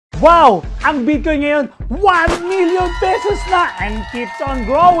Wow! Ang Bitcoin ngayon, 1 million pesos na and keeps on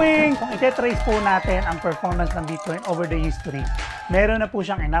growing! Kung ite-trace po natin ang performance ng Bitcoin over the history, meron na po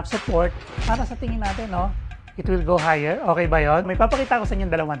siyang enough support para sa tingin natin, no? It will go higher. Okay ba yun? May papakita ko sa inyo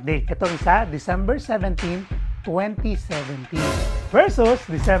dalawang date. Itong isa, December 17, 2017 versus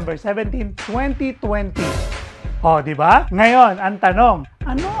December 17, 2020. O, di ba? Ngayon, ang tanong,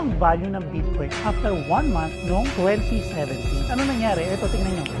 ano ang value ng Bitcoin after 1 month noong 2017? Ano nangyari? Ito,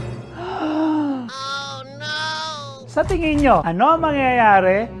 tingnan nyo. Oh, no! Sa tingin nyo, ano ang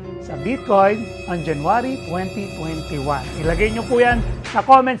mangyayari sa Bitcoin on January 2021? Ilagay nyo po yan sa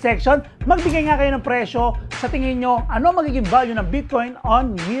comment section. Magbigay nga kayo ng presyo. Sa tingin nyo, ano magiging value ng Bitcoin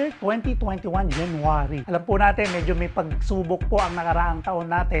on year 2021 January? Alam po natin, medyo may pagsubok po ang nakaraang taon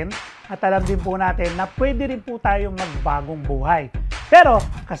natin. At alam din po natin na pwede rin po tayong magbagong buhay. Pero,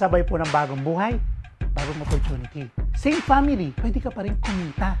 kasabay po ng bagong buhay, bagong opportunity. Same family, pwede ka pa rin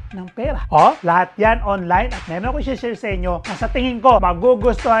kumita ng pera. O, lahat yan online at meron ako i-share sa inyo na sa tingin ko,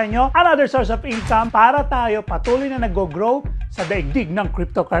 magugustuhan nyo another source of income para tayo patuloy na nag-grow sa daigdig ng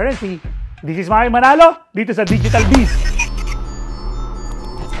cryptocurrency. This is Manalo, dito sa Digitalbiz.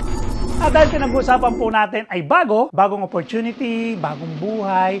 At dahil pinag-uusapan po natin ay bagong opportunity, bagong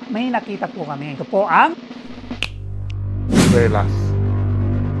buhay, may nakita po kami. Ito po ang Velas.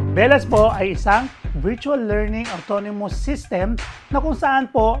 Velas po ay isang virtual learning autonomous system na kung saan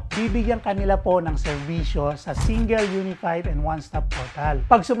po bibigyan kanila po ng serbisyo sa single, unified, and one-stop portal.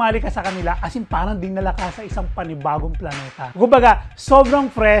 Pag sumali ka sa kanila, as in parang dinala ka sa isang panibagong planeta. Kumbaga, sobrang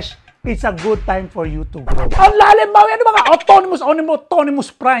fresh, it's a good time for you to grow. Ang lalim ba? Ano ba?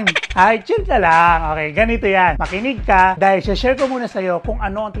 Autonomous Prime. Ay, chill ka lang. Okay, ganito yan. Makinig ka dahil share ko muna sa'yo kung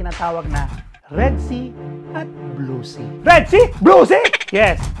ano ang tinatawag na Red Sea at Blue Sea. Red Sea? Blue Sea?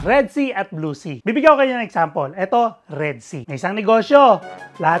 Yes, Red Sea at Blue Sea. Bibigyan ko kayo ng example. Ito, Red Sea. May isang negosyo.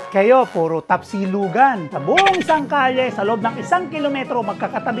 Lahat kayo, puro tapsilugan. Sa buong isang kalye, sa loob ng 1 kilometro,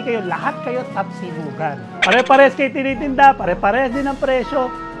 magkakatabi kayo, lahat kayo tapsilugan. Pare-pares kayo tinitinda, pare-pares din ang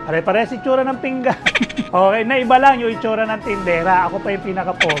presyo. Pare-pares itsura ng pinggan. Okay, na iba lang yung itsura ng tindera. Ako pa yung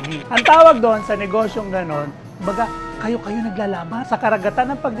pinaka-pogi. Ang tawag doon sa negosyong ganon, baga, kayo-kayo naglalaban. Sa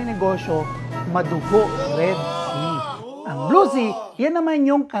karagatan ng pagninegosyo, madugo, Red Sea. Ang Blue Sea, yan naman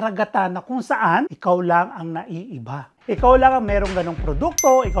yung karagatan na kung saan ikaw lang ang naiiba. Ikaw lang ang merong ganong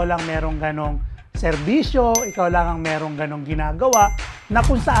produkto, ikaw lang merong ganong serbisyo, ikaw lang ang merong ganong ginagawa na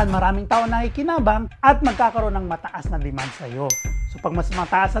kung saan maraming tao nakikinabang at magkakaroon ng mataas na demand sa'yo. So pag mas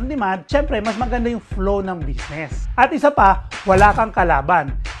mataas ang demand, syempre mas maganda yung flow ng business. At isa pa, wala kang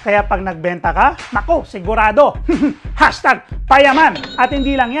kalaban. Kaya pag nagbenta ka, naku, sigurado, hashtag payaman. At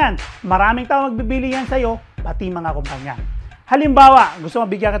hindi lang yan, maraming tao magbibili yan sa'yo, pati mga kumpanya. Halimbawa, gusto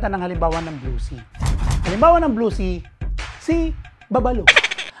mabigyan kita ng halimbawa ng Blue Sea. Halimbawa ng Blue Sea, si Babalu.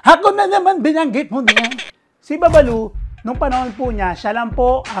 Ako na naman binanggit mo din. Si Babalu, nung panahon po niya, siya lang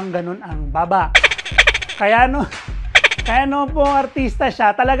po ang ganun ang baba. Kaya no po artista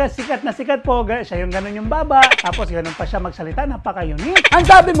siya, talaga sikat na sikat po. Siya yung ganun yung baba, tapos ganun pa siya magsalita, napaka-unique. Ang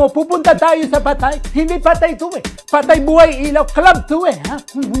sabi mo, pupunta tayo sa patay. Hindi patay to eh. Patay buhay ilaw, club to eh. Ha?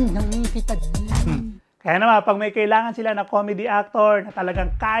 Kaya naman, pag may kailangan sila na comedy actor na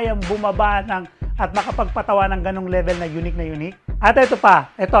talagang kayang bumaba ng at makapagpatawa ng ganung level na unique. At ito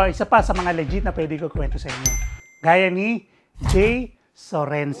pa, isa pa sa mga legit na pwede ko kwento sa inyo. Gaya ni Jay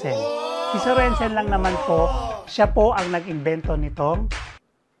Sorensen. Si Sorensen lang naman po, siya po ang nag-invento nitong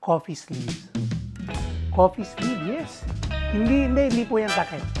coffee sleeve. Coffee sleeve, yes. Hindi po yung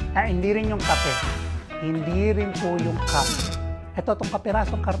takip. Hindi rin yung kape. Hindi rin po yung cup. Ito, itong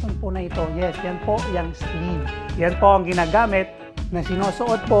kapirasong karton po na ito, yes, yan po yung sleeve. Yan po ang ginagamit na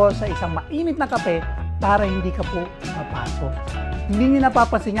sinusuot po sa isang mainit na kape para hindi ka po mapasok. Hindi niyo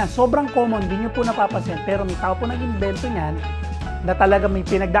napapansin yan. Sobrang common, hindi niyo po napapansin. Pero may tao po nag-invento niyan na talaga may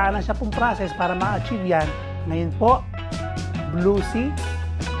pinagdaanan siya pong process para ma-achieve yan. Ngayon po, Blue Sea,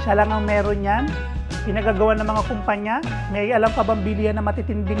 siya lang ang meron yan. Pinagagawa ng mga kumpanya. May alam ka bang bilihan na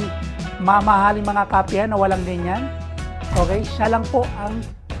matitinding mamahaling mga kapya na walang ganyan? Okay, siya lang po ang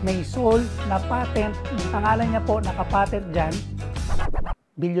may sole na patent. Ang pangalan niya po, nakapatent dyan.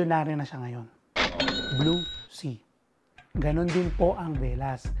 Bilyonaryo na siya ngayon. Blue Sea. Ganon din po ang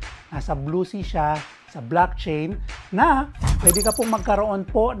Velas. Nasa Blue Sea siya, sa blockchain, na pwede ka pong magkaroon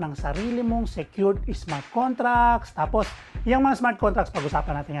po ng sarili mong secured smart contracts. Tapos, yung mga smart contracts,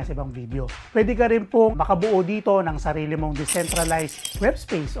 pag-usapan natin nga sa ibang video. Pwede ka rin po makabuo dito ng sarili mong decentralized web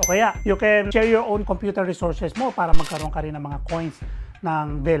space. O kaya, you can share your own computer resources mo para magkaroon ka rin ng mga coins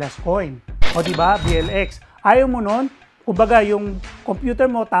ng Velas coin. O diba, VLX. Ayaw mo nun, kumbaga yung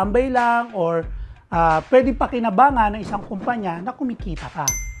computer mo tambay lang or pwedeng pakinabangan ng isang kumpanya na kumikita ka.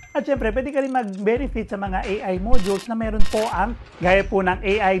 At syempre, pwede ka rin mag-benefit sa mga AI modules na meron po ang gaya po ng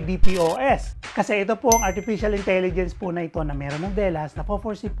AI DPoS. Kasi ito po ang artificial intelligence po na ito na meron ng Velas na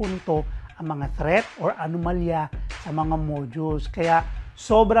po-foresee po nito ang mga threat or anomalya sa mga modules. Kaya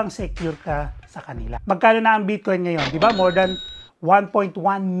sobrang secure ka sa kanila. Magkano na ang Bitcoin ngayon? Di ba? More than 1.1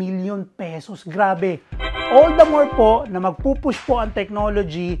 million pesos. Grabe. All the more po na magpupush po ang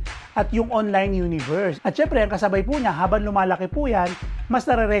technology at yung online universe. At syempre, ang kasabay po niya, habang lumalaki po yan, mas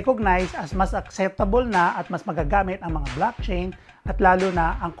nare-recognize as mas acceptable na at mas magagamit ang mga blockchain at lalo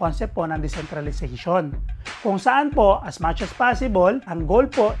na ang concept po ng decentralization. Kung saan po, as much as possible, ang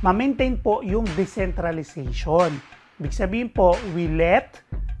goal po, ma-maintain po yung decentralization. Ibig sabihin po, we let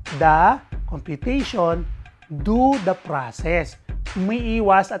the computation do the process.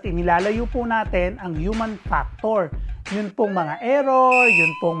 Umiiwas at inilalayo po natin ang human factor. Yun pong mga error,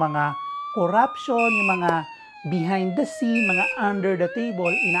 yun pong mga corruption, yung mga behind the scene, mga under the table,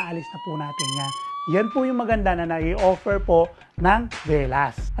 inaalis na po natin yan. Yan po yung maganda na nai-offer po ng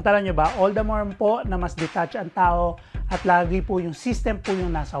Velas. At alam nyo ba, all the more po na mas detach ang tao at lagi po yung system po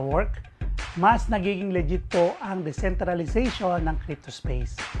yung nasa work, mas nagiging legit po ang decentralization ng crypto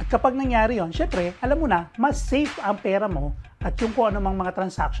space. At kapag nangyari yon, syempre, alam mo na, mas safe ang pera mo at yung kung anumang mga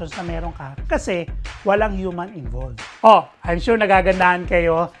transactions na meron ka kasi walang human involved. Oh, I'm sure nagagandahan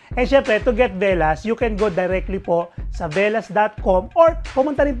kayo. And syempre, to get Velas, you can go directly po sa velas.com or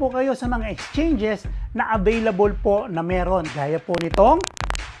pumunta rin po kayo sa mga exchanges na available po na meron. Gaya po nitong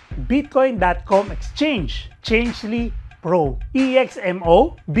bitcoin.com exchange, Changely Pro,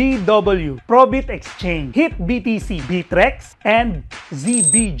 EXMO, BW, Probit Exchange, HIT BTC, Bitrex, and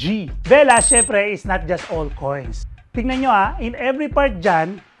ZBG. Velas, syempre, is not just all coins. Tingnan nyo in every part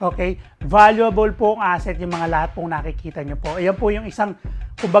dyan, okay, valuable po ang asset yung mga lahat pong nakikita nyo po. Ayan po yung isang,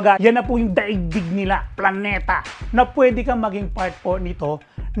 kumbaga, yan na po yung daigdig nila, planeta, na pwede kang maging part po nito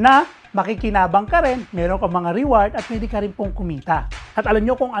na makikinabang ka rin, meron ka mga reward at pwede ka rin pong kumita. At alam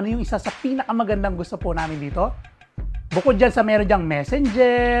nyo kung ano yung isa sa pinakamagandang gusto po namin dito? Bukod dyan sa meron dyang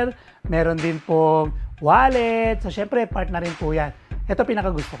messenger, meron din pong wallet, so syempre part na rin po yan. Ito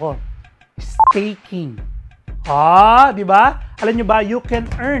pinakagusto ko, staking. Di ba? Alam nyo ba, you can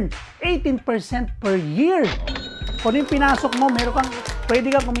earn 18% per year. Kung yung pinasok mo, pwede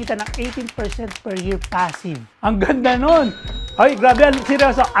kang kumita ng 18% per year passive. Ang ganda nun. Ay, grabe,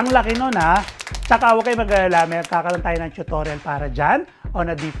 seryoso, ang laki nun ha. Tsaka huwag kayo mag-alala, may kakaroon tayo ng tutorial para dyan on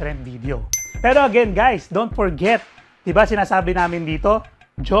a different video. Pero again guys, don't forget, di ba sinasabi namin dito,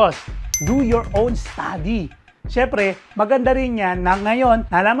 just do your own study. Siyempre, maganda rin yan na ngayon,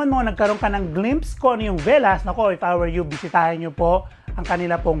 nalaman mo, nagkaroon ka ng glimpse ko ano yung Velas. Nako, if I were you, bisitahin nyo po ang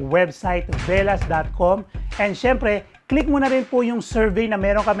kanila pong website, velas.com. And siyempre, click mo na rin po yung survey na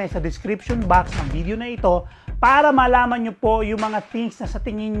meron kami sa description box ng video na ito para malaman nyo po yung mga things na sa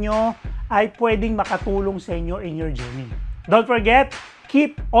tingin nyo ay pwedeng makatulong sa inyo in your journey. Don't forget,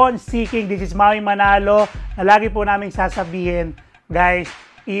 keep on seeking. This is Maui Manalo na lagi po namin sasabihin, guys,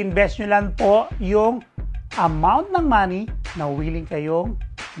 i-invest nyo lang po yung amount ng money na willing kayong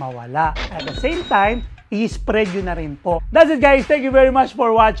mawala. At the same time, i-spread yun na rin po. That's it guys. Thank you very much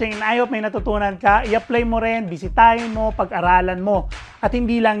for watching. And I hope may natutunan ka. I-apply mo rin, bisitahin mo, pag-aralan mo. At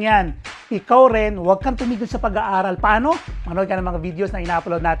hindi lang yan. Ikaw rin, huwag kang tumigil sa pag-aaral. Paano? Manood ka ng mga videos na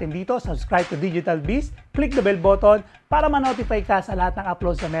ina-upload natin dito. Subscribe to Digitalbiz. Click the bell button para ma-notify ka sa lahat ng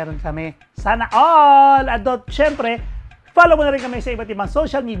uploads na meron kami. Sana all! At syempre, follow mo na rin kami sa iba't ibang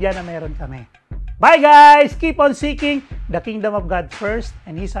social media na meron kami. Bye guys! Keep on seeking the kingdom of God first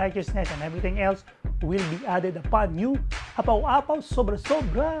and His righteousness, and everything else will be added upon you. Apaw-apaw,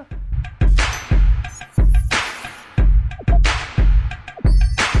 sobra-sobra.